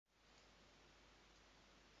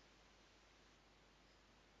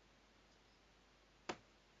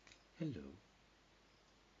Hello.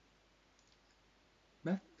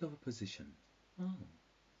 Method of opposition. Oh,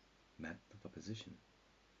 method of opposition.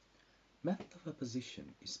 Method of opposition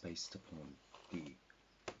is based upon the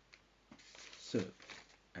SERP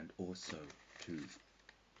and also to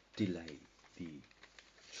delay the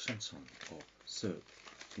chanson of SERP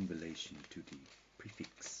in relation to the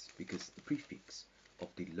prefix, because the prefix of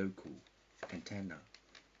the local antenna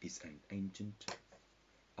is an ancient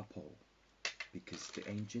apple, because the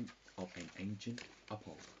agent of an ancient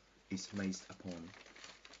apple is based upon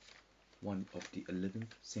one of the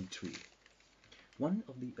 11th century. One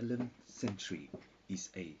of the 11th century is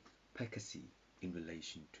a papacy in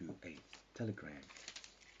relation to a telegram,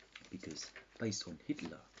 because based on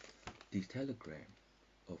Hitler, the telegram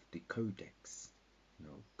of the codex,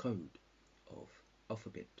 code of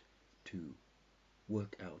alphabet to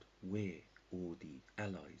work out where all the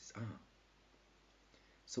allies are.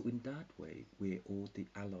 So in that way, where all the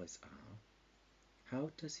allies are, how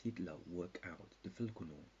does Hitler work out the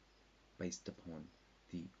Völkermord based upon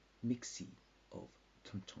the mixi of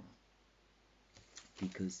Tonton?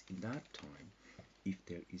 Because in that time, if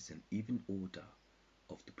there is an even order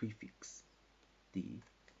of the prefix, the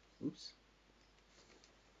oops,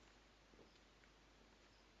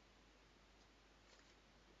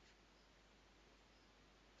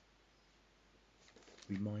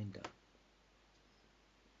 reminder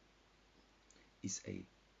is a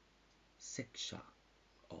section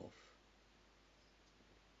of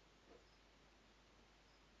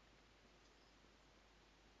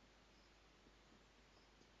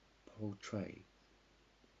portray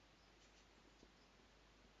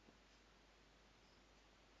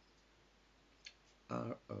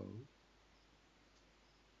ROLG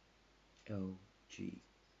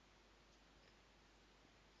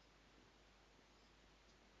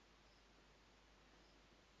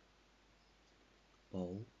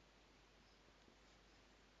bowl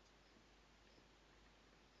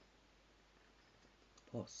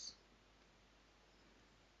pos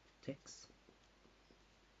text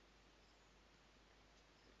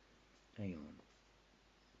aeon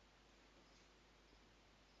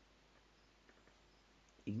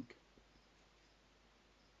ink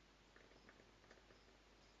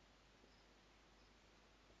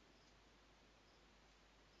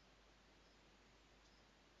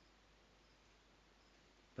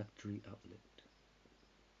factory outlet.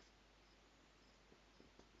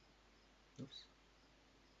 Oops.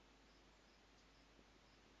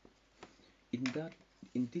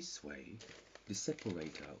 In this way, the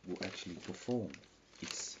separator will actually perform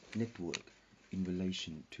its network in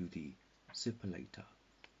relation to the circulator,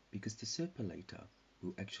 because the circulator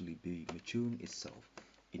will actually be maturing itself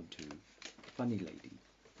into funny lady,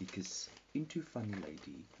 because into funny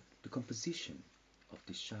lady the composition of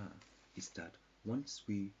the SHA is that once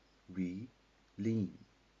we lean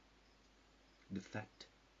the fact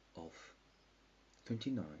of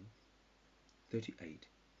 29, 38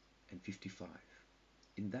 and 55,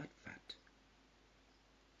 in that fact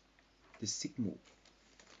the signal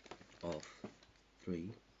of 3,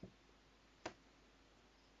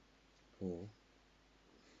 4,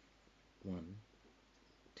 1,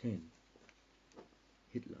 10,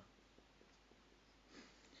 Hitler.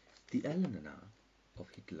 The LNR of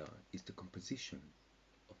Hitler is the composition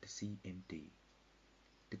of the CMD.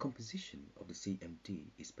 The composition of the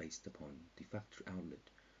CMD is based upon the factory outlet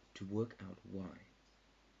to work out why.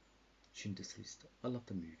 Schindler's List. I love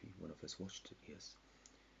the movie, one of us watched it, yes.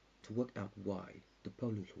 To work out why the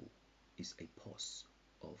polytool is a pos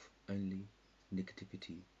of only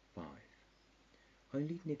negativity 5.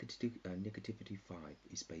 Only negativity 5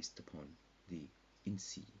 is based upon the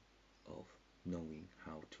INSEE of knowing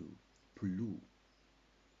how to pollute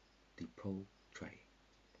the pole tray.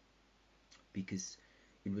 Because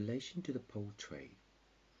in relation to the pole tray,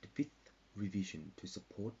 the fifth revision to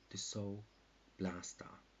support the soul blaster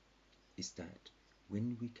is that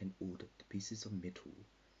when we can order the pieces of metal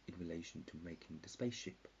in relation to making the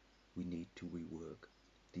spaceship, we need to rework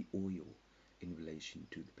the oil in relation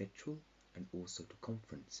to the petrol and also to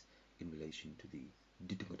conference in relation to the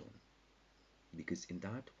Didogodon. Because in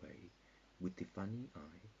that way, with the funny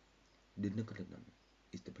eye, Didogodon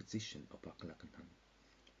is the position of Bakalakanan.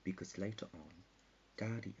 Because later on,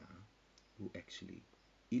 Guardia will actually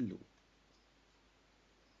illu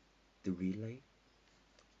the relay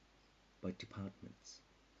by departments.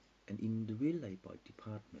 And in the relay by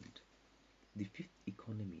department, the fifth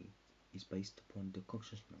economy is based upon the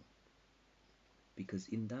constitutional. Because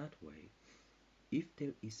in that way, if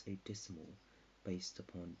there is a decimal based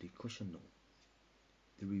upon the constitutional,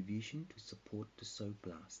 the revision to support the soul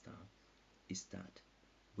blaster is that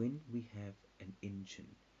when we have an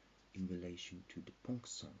engine in relation to the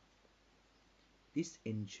Pongsong. This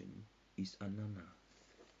engine is Anana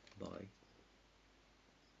by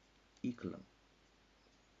Ikelam,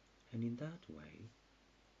 and in that way,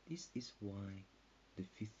 this is why the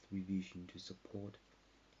fifth revision to support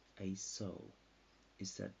a soul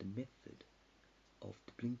is that the method of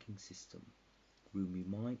the blinking system will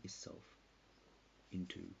remind itself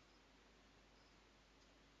into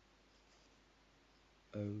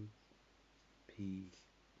OPI.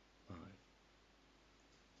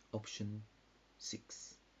 Option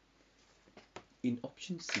 6. In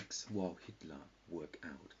option 6, while Hitler worked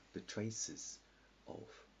out the traces of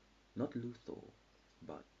not Luthor,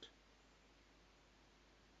 but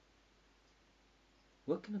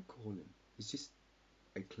what can I call him? It's just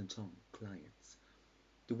a Clinton clients.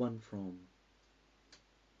 The one from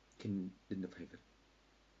Kingdom of Heaven.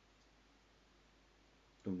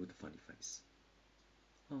 The one with the funny face.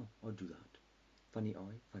 Oh, I'll do that. Funny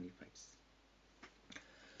eye, funny face.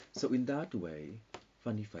 So in that way,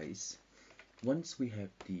 funny face, once we have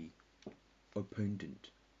the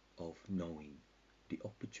opponent of knowing the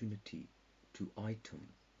opportunity to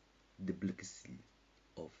item the duplicity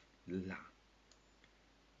of La,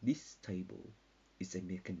 this table is a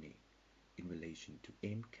mechanism in relation to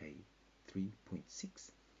MK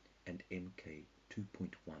 3.6 and MK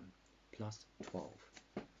 2.1 plus 12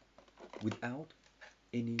 without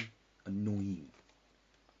any annoying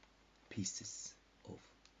pieces of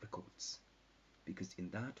records, because in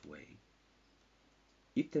that way,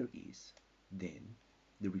 if there is, then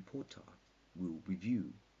the reporter will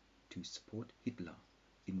review to support Hitler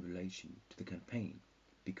in relation to the campaign,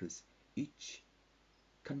 because each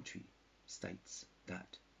country states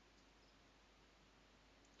that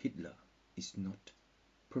Hitler is not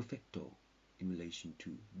perfecto in relation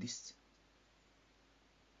to this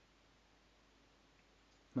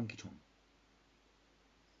monkey chong.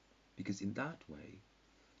 Because in that way,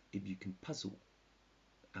 if you can puzzle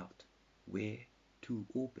out where to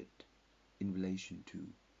orbit in relation to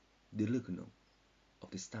the diagonal of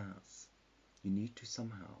the stars, you need to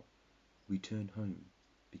somehow return home,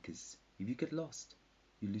 because if you get lost,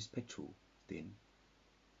 you lose petrol, then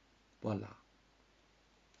voila.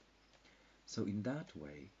 So in that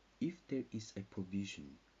way, if there is a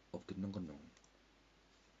provision of the Nongonong,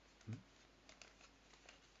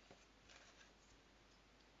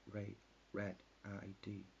 red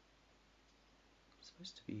ID,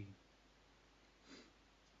 supposed to be,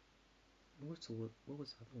 what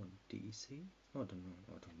was the other one? DEC? I don't know,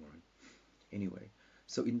 I don't worry. Anyway,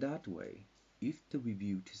 so in that way, if the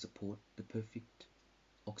review to support the perfect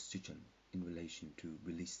oxygen in relation to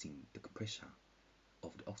releasing the compressor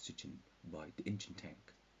of the oxygen by the engine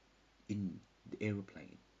tank in the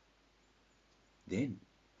aeroplane, then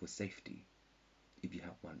for safety, if you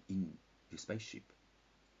have one in your spaceship,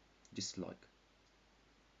 just like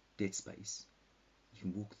Dead Space, you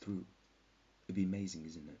can walk through. It'd be amazing,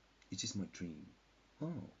 isn't it? It's just my dream.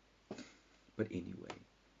 Oh, but anyway,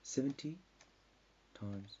 70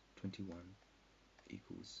 times 21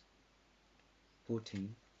 equals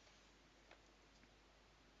 14.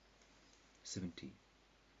 70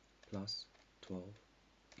 plus 12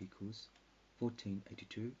 equals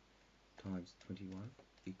 1482 times 21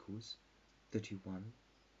 equals 31.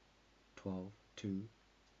 12, 2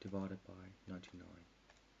 divided by 99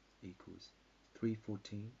 equals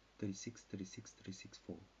 314, 36, 36, 36,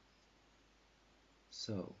 4.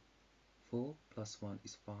 So 4 plus 1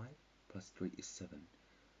 is 5, plus 3 is 7.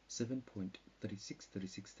 7.36,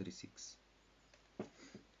 36, 36.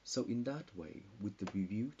 So in that way, with the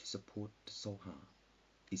review to support the Soha,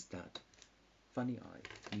 is that Funny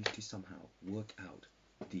Eye needs to somehow work out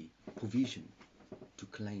the provision to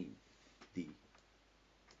claim the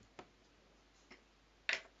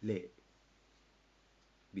Le,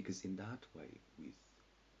 because in that way, with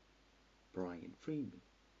Brian Freeman,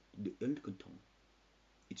 the Elkington,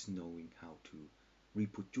 it's knowing how to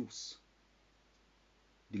reproduce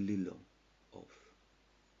the Lilo of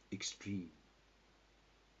extreme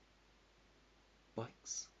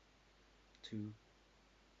bikes to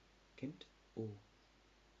Kent or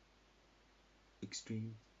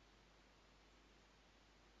extreme.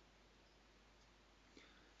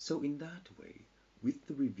 So in that way, with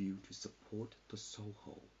the review to support the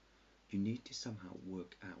Soho, you need to somehow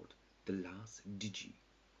work out the last digi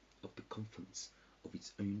of the conference of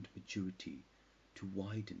its own maturity to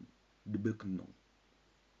widen the Birkenau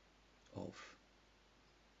of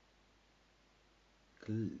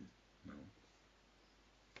Kl. No.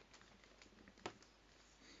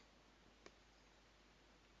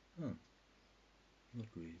 Huh. Not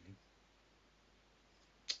really.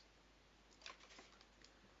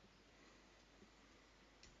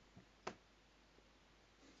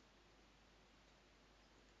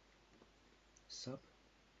 sub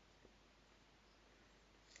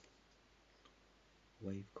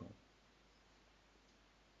waveform.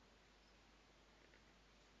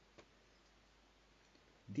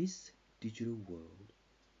 This digital world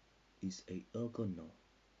is a ergonomic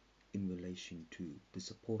in relation to the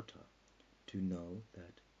supporter to know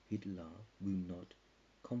that Hitler will not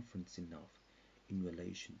conference enough in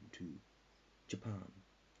relation to Japan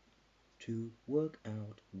to work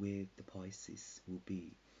out where the Pisces will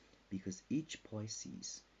be, because each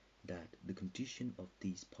Pisces, that the condition of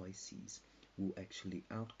these Pisces will actually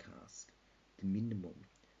outcast the minimum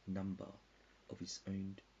number of its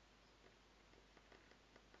own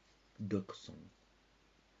Dirkson.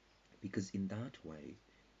 Because in that way,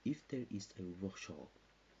 if there is a workshop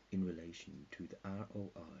in relation to the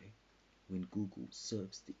ROI when Google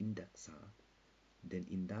serves the indexer, then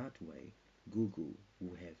in that way Google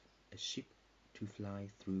will have a ship to fly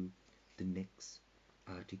through the next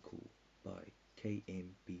article by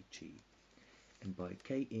KMBG. And by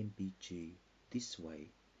KMBG, this way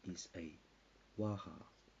is a Waha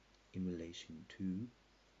in relation to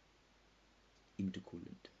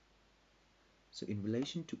intercoolant. So in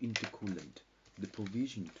relation to intercoolant, the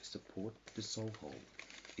provision to support the Soho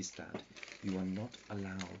is that you are not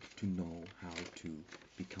allowed to know how to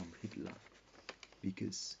become Hitler,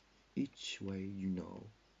 because each way you know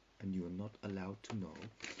and you are not allowed to know,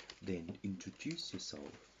 then introduce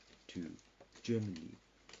yourself to Germany,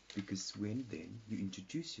 because when then you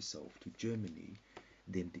introduce yourself to Germany,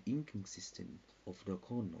 then the inconsistent of the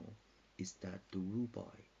Rekono is that the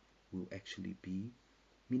rubai will actually be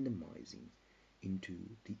minimizing into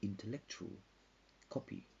the intellectual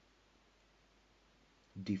copy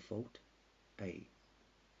default A,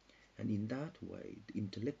 and in that way the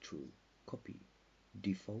intellectual copy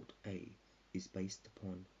default A is based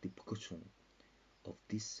upon the percussion of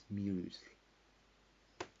this mirrors.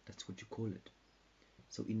 That's what you call it.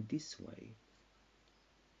 So in this way,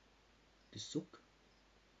 the suk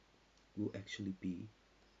will actually be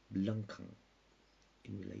blankang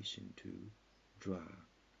in relation to dra.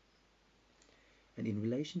 And in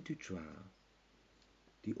relation to dra,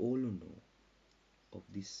 the olono of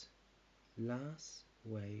this last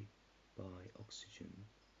way by oxygen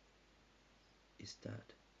is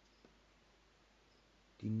that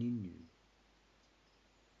the Ninu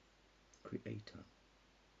creator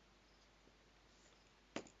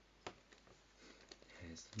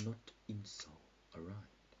has not in so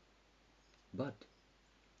arrived. But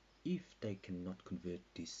if they cannot convert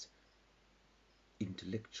this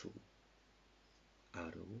intellectual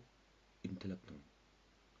aro intellectum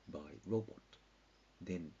by robot,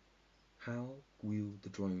 then how will the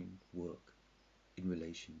drone work in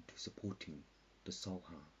relation to supporting the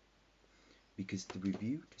Soha? Because the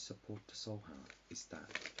review to support the Soha is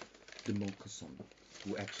that the Mokuson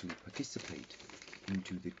will actually participate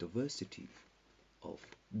into the diversity of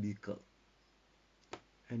vehicle,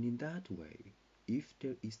 and in that way, if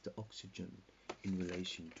there is the oxygen in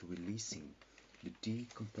relation to releasing the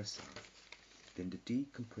decompressor, then the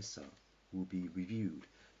decompressor will be reviewed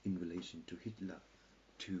in relation to Hitler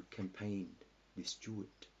to campaign the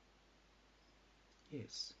Stuart.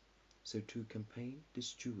 Yes, so to campaign the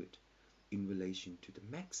Stuart in relation to the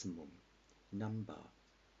maximum number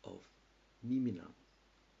of Mimilam,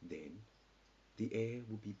 then the air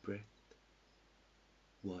will be breathed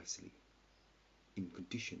wisely in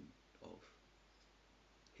condition of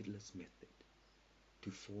Hitler's method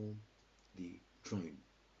to form the drone.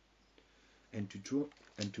 And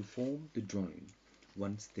to form the drone,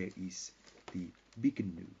 once there is the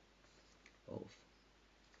Biganu of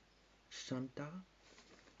Shanta,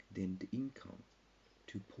 then the income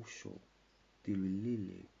to Posho the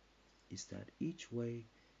Lily is that each way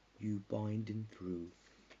you binding through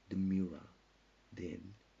the mirror, then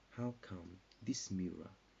how come this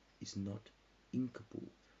mirror is not inkable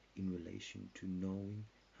in relation to knowing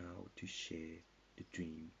how to share the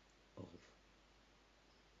dream of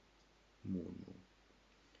Mono?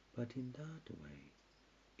 But in that way,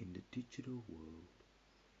 in the digital world,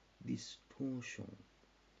 this portion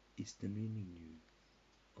is the meaning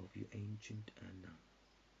of your ancient Anna.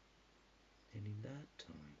 And in that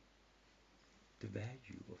time, the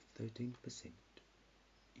value of 13%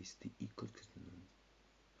 is the equivalent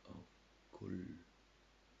of Kul.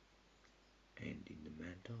 And in the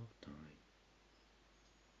matter of time,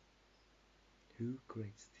 who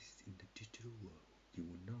creates this in the digital world, you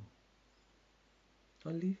will know. I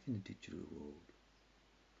live in the digital world.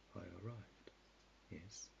 I arrived.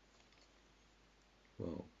 Yes.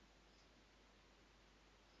 Well,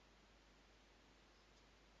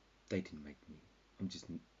 they didn't make me. I'm just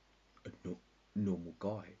a normal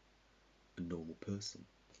guy, a normal person.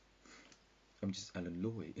 I'm just Alan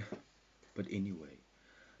Lloyd. But anyway,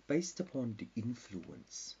 based upon the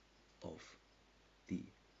influence of the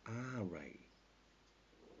R ray,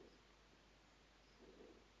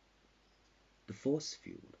 the force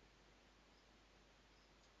field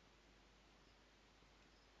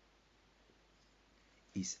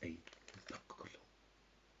is a buckle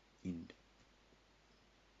in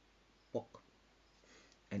Bok,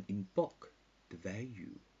 and in Bok the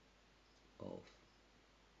value of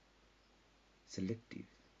selective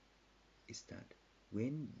is that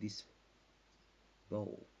when this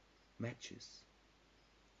ball matches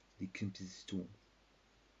the composition,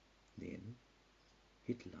 then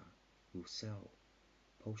Hitler will sell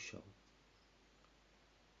partial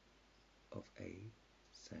of A,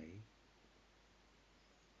 say,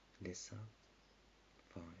 lesser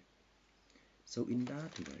 5. So in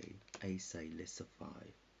that way, A say lesser 5,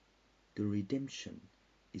 the redemption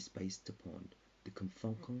is based upon the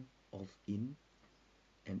confunction of in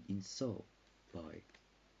and in so by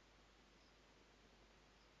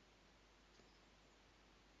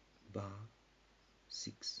bar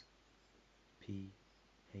 6 P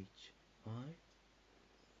H I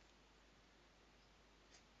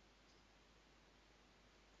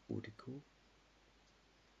article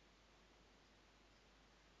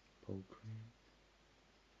program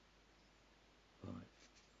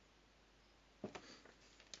 5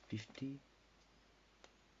 50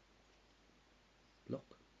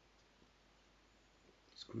 block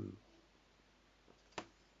screw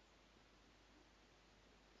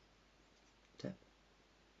tap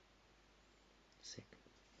sec.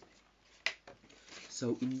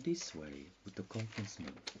 So in this way, with the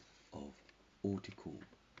commencement of article,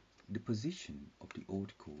 the position of the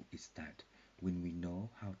article is that when we know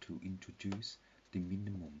how to introduce the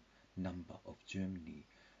minimum number of Germany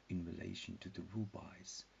in relation to the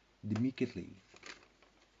rubies, immediately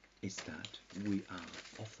is that we are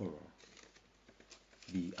offer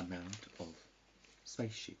the amount of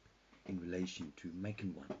spaceship in relation to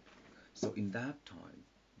making one. So in that time,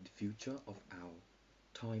 the future of our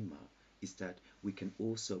timer is that we can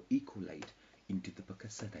also equate into the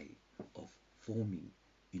capacity of forming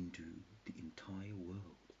into the entire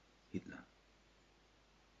world. Hitler,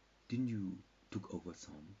 didn't you took over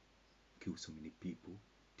some, kill so many people?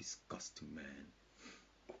 Disgusting man.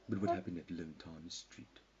 But what happened at Lenton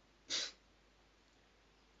Street?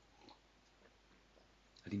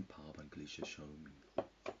 I think Papa and Glisha show me.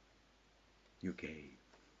 You're gay.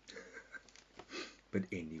 But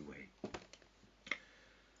anyway,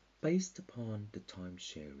 based upon the time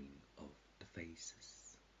sharing of the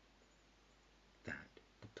phases, that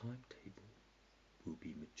the timetable will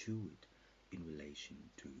be matured in relation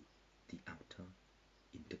to the outer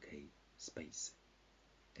intercade space.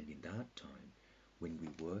 And in that time, when we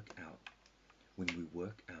work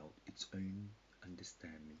out its own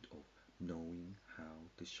understanding of knowing how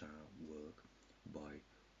the Shah work by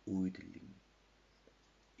ordering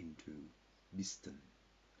into distance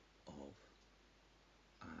of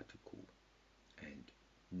article and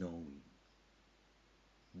knowing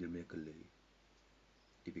the regularly,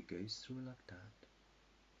 if it goes through like that,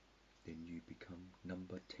 then you become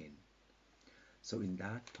number 10. So in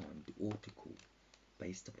that time, the article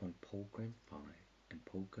based upon program 5 and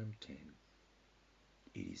program 10,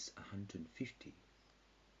 it is 150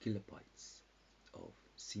 kilobytes of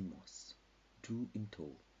CMOS to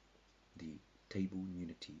into the table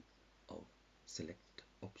unity of select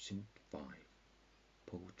option 5,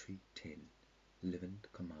 poetry 10,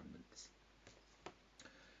 11th commandments.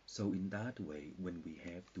 So in that way, when we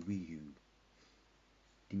have the view,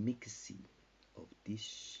 the mixi of this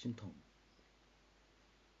shinton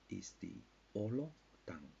is the oolong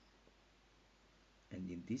tang, and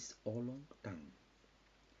in this oolong tang,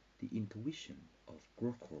 the intuition of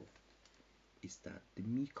Grokor is that the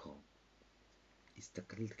Miko is the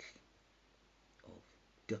Grilk of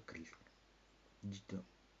the Grilk.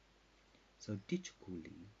 So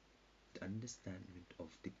digitally, the understanding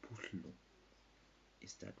of the Puslu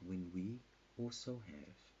is that when we also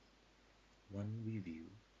have one review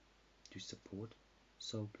to support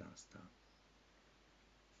Soul Blaster,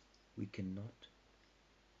 we cannot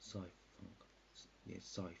sci-funk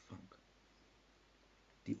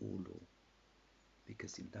the Olo,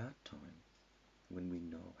 because in that time, when we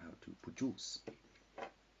know how to produce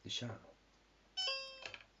the Shah,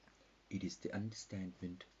 it is the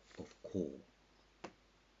understanding of core.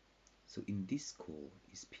 So in this core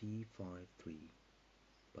is P53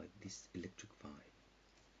 by this electric 5.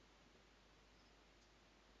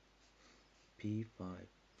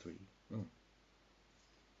 P53. Oh.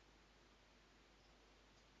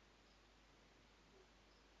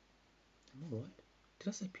 Am I right? Did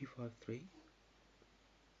I say P53?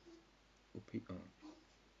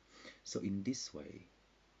 So in this way,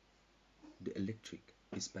 the electric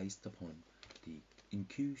is based upon the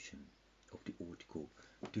inclusion of the article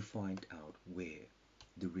to find out where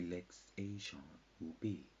the relaxation will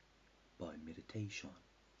be by meditation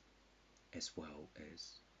as well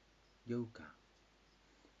as yoga.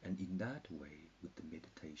 And in that way, with the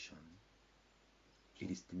meditation, it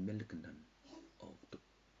is the mechanism of the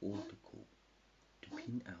article to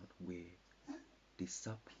pin out where the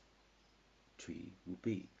subtree will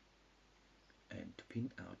be, and to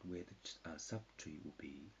pin out where the subtree will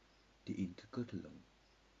be, the intercultural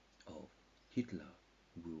of Hitler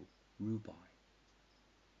will rule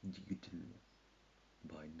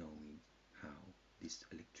by knowing how this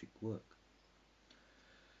electric work.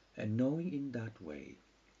 And knowing in that way,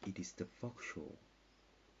 it is the factual.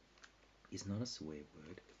 It's not a swear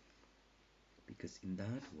word, because in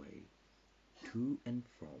that way, to and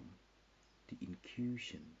from the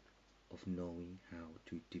inclusion of knowing how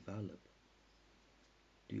to develop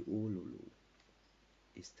the Ololo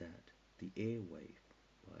is that the airwave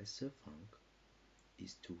by Sir Funk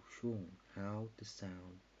is to show how the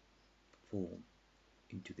sound form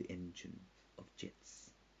into the engine of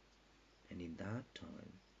jets. And in that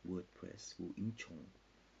time, WordPress will inch on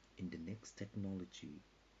in the next technology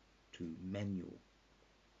to manual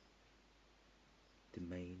the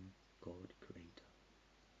main God creator.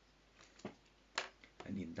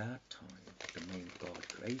 And in that time, the main God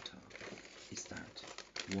creator is that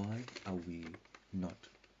why are we not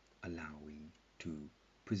allowing to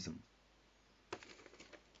prism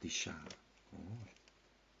the Shah? Oh.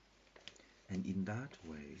 And in that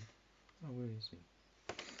way, where is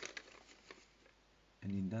it?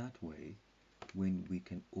 And in that way, when we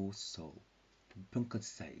can also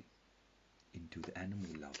compensate into the animal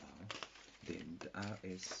lover, then the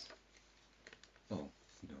RS,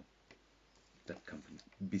 that company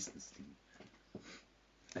business thing.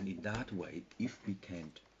 And in that way, if we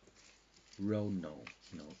can't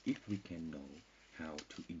if we can know how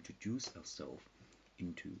to introduce ourselves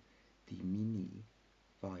into the mini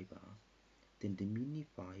fiber, then the mini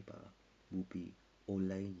fiber will be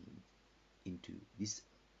overlaying into this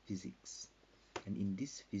physics. And in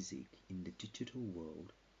this physics, in the digital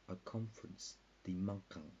world, a conference, the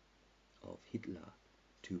Mankang of Hitler,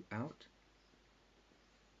 to out,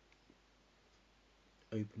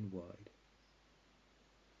 open wide.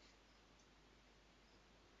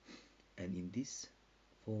 And in this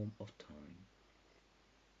form of time,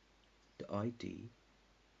 the ID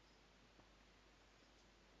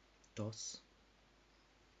DOS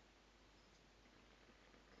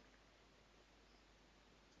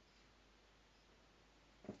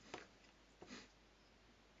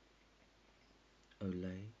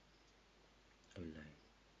Olay,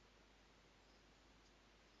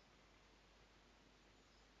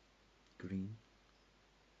 green,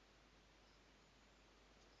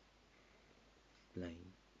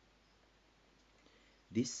 blame.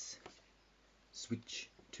 This switch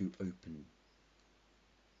to open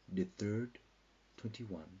the third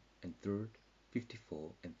 21 and third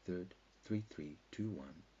 54 and third 3321.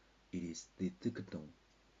 It is the signal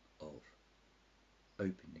of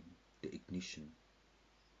opening the ignition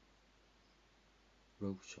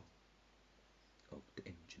rotor of the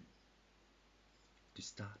engine to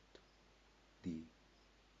start the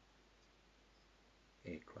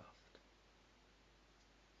aircraft.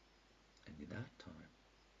 And in that time,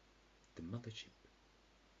 the mothership,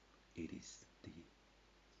 it is the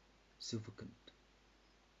suffocant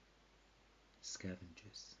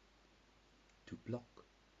scavengers to block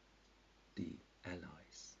the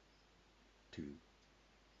allies to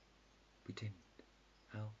pretend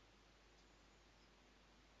how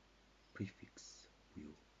prefix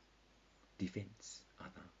will defense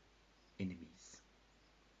other enemies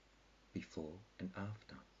before and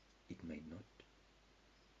after it may not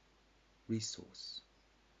resource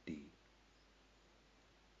the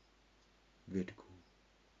vertical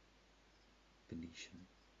Venetian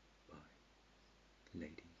by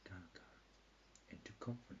Lady Gaga, and to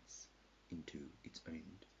conference into its own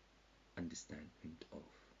understanding of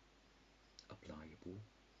applicable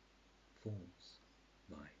forms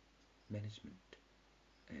by management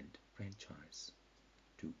and franchise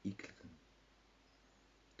to equal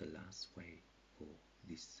the last way for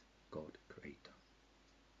this God creator.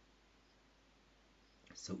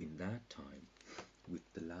 So in that time, with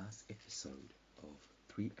the last episode of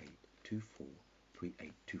 3824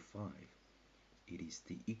 3825, it is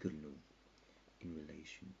the Ignu in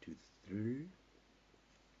relation to the through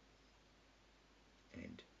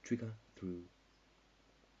and trigger through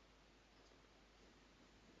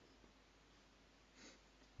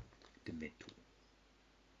the metal.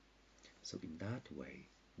 So in that way,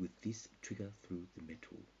 with this trigger through the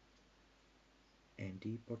metal,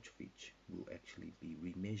 Andy Borchovich will actually be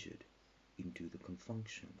remeasured into the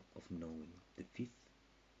confunction of knowing the fifth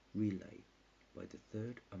relay by the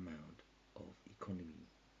third amount of economy,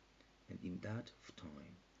 and in that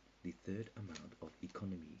time, the third amount of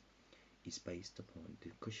economy is based upon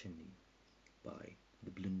the cushioning by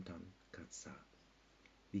the Blundell-Katza,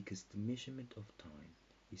 because the measurement of time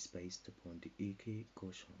is based upon the Ike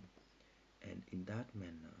Gaussian, and in that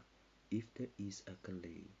manner, if there is a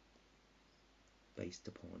Galilei based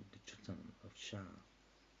upon the Chutan of Shah,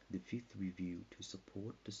 the fifth review to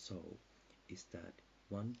support the soul is that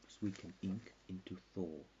once we can ink into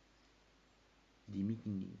Thor, the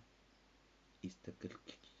beginning is the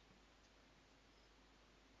Galki.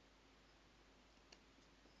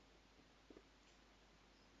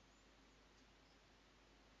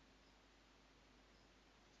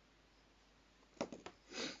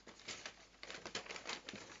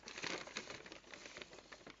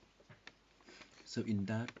 So in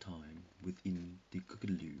that time, within the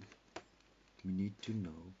Kukulu, we need to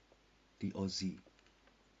know the Aussie,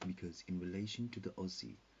 because in relation to the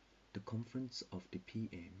Aussie, the conference of the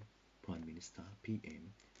PM, Prime Minister,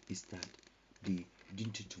 PM, is that the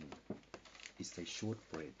Dintitum is a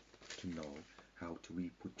shortbread to know how to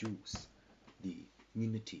reproduce the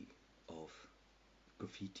unity of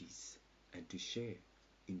graffitis and to share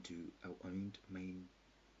into our own main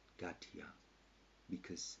Gatia,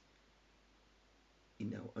 because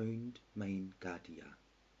in our own main Gatia,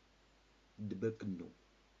 the Bergano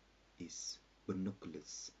is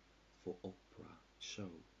binoculars for opera, show,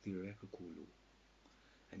 theatrical,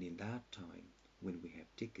 and in that time, when we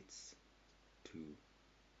have tickets to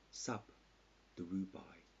sub the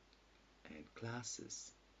Rubai and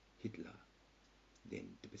classes Hitler,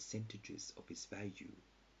 then the percentages of his value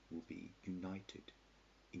will be united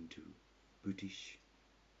into British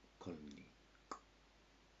colony.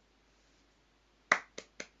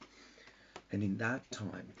 And in that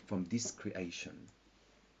time, from this creation,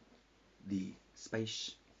 the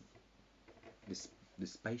space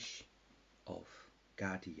of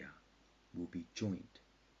Gadia will be joined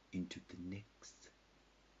into the next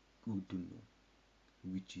Gudunu,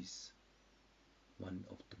 which is one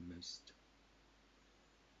of the most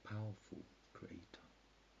powerful creator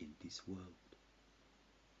in this world.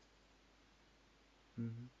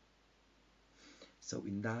 So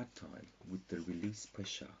in that time, with the release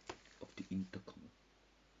pressure of the intercom,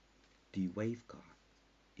 the waveguard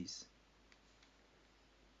is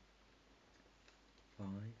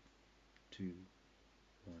 5218.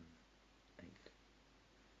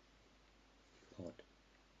 Pod,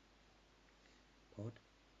 pod,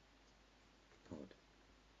 pod.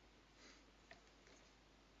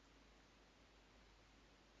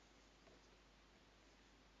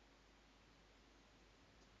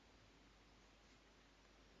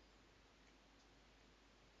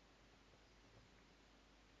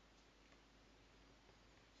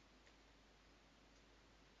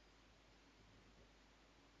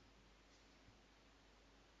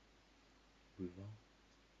 River,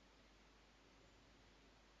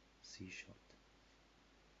 seashot.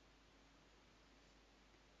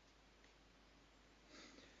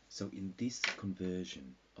 So in this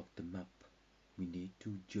conversion of the map, we need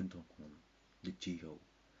to jump on the geo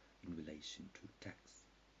in relation to tax.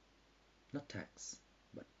 Not tax,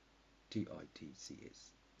 but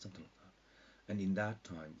TITCS, something like that. And in that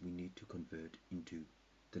time, we need to convert into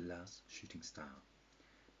the last shooting star.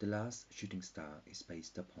 The last shooting star is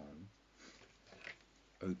based upon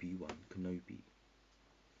Obi-Wan Kenobi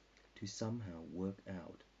to somehow work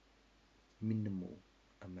out minimal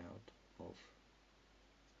amount of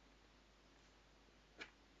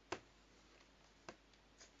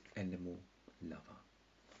animal lava.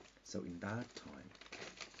 So in that time,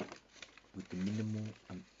 with the minimal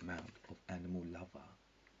amount of animal lava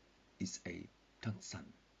is a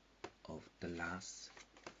tungsten of the last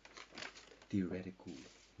theoretical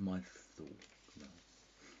mythol. No,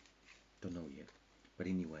 don't know yet. But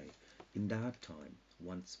anyway, in that time,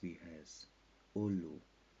 once we has Olu,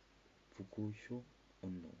 Fukusho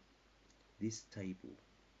Ono, this table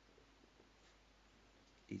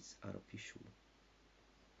is artificial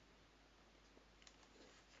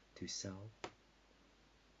to sell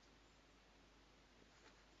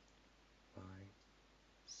by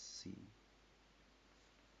C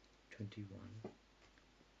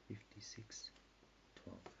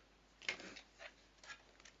 215612.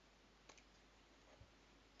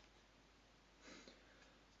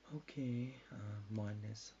 Okay,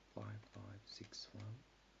 minus 5561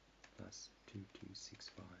 plus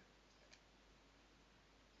 2265.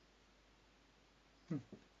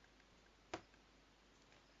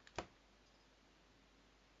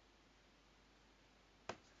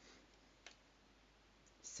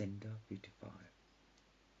 Sender 55.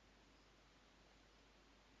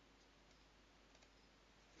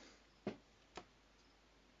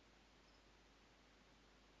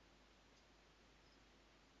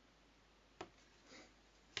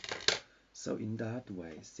 So in that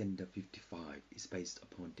way, Sender 55 is based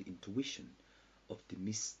upon the intuition of the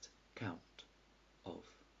missed count of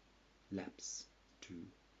lapse to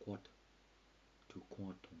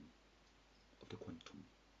quantum of the quantum,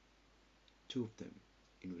 two of them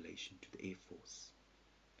in relation to the Air Force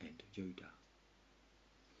and Yoda.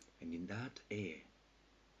 And in that air,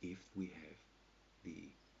 if we have the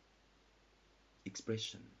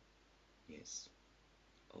expression, yes,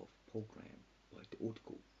 of program by the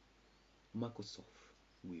article, Microsoft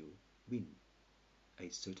will win a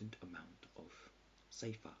certain amount of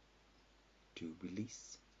cipher to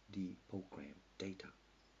release the program data,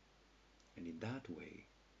 and in that way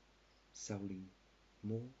selling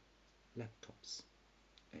more laptops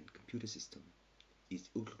and computer system is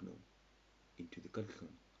ultimately into the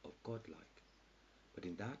curriculum of godlike. But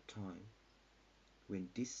in that time, when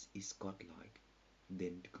this is godlike,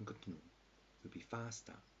 then the continuum will be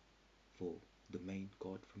faster for the main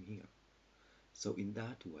god from here. So in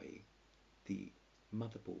that way, the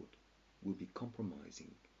motherboard will be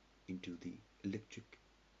compromising into the electric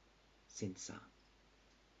sensor,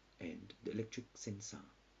 and the electric sensor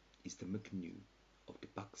is the mechanism of the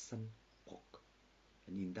Baksan Pok,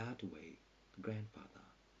 and in that way, grandfather,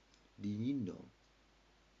 the Yindong,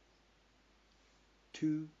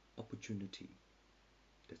 two opportunity.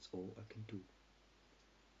 That's all I can do.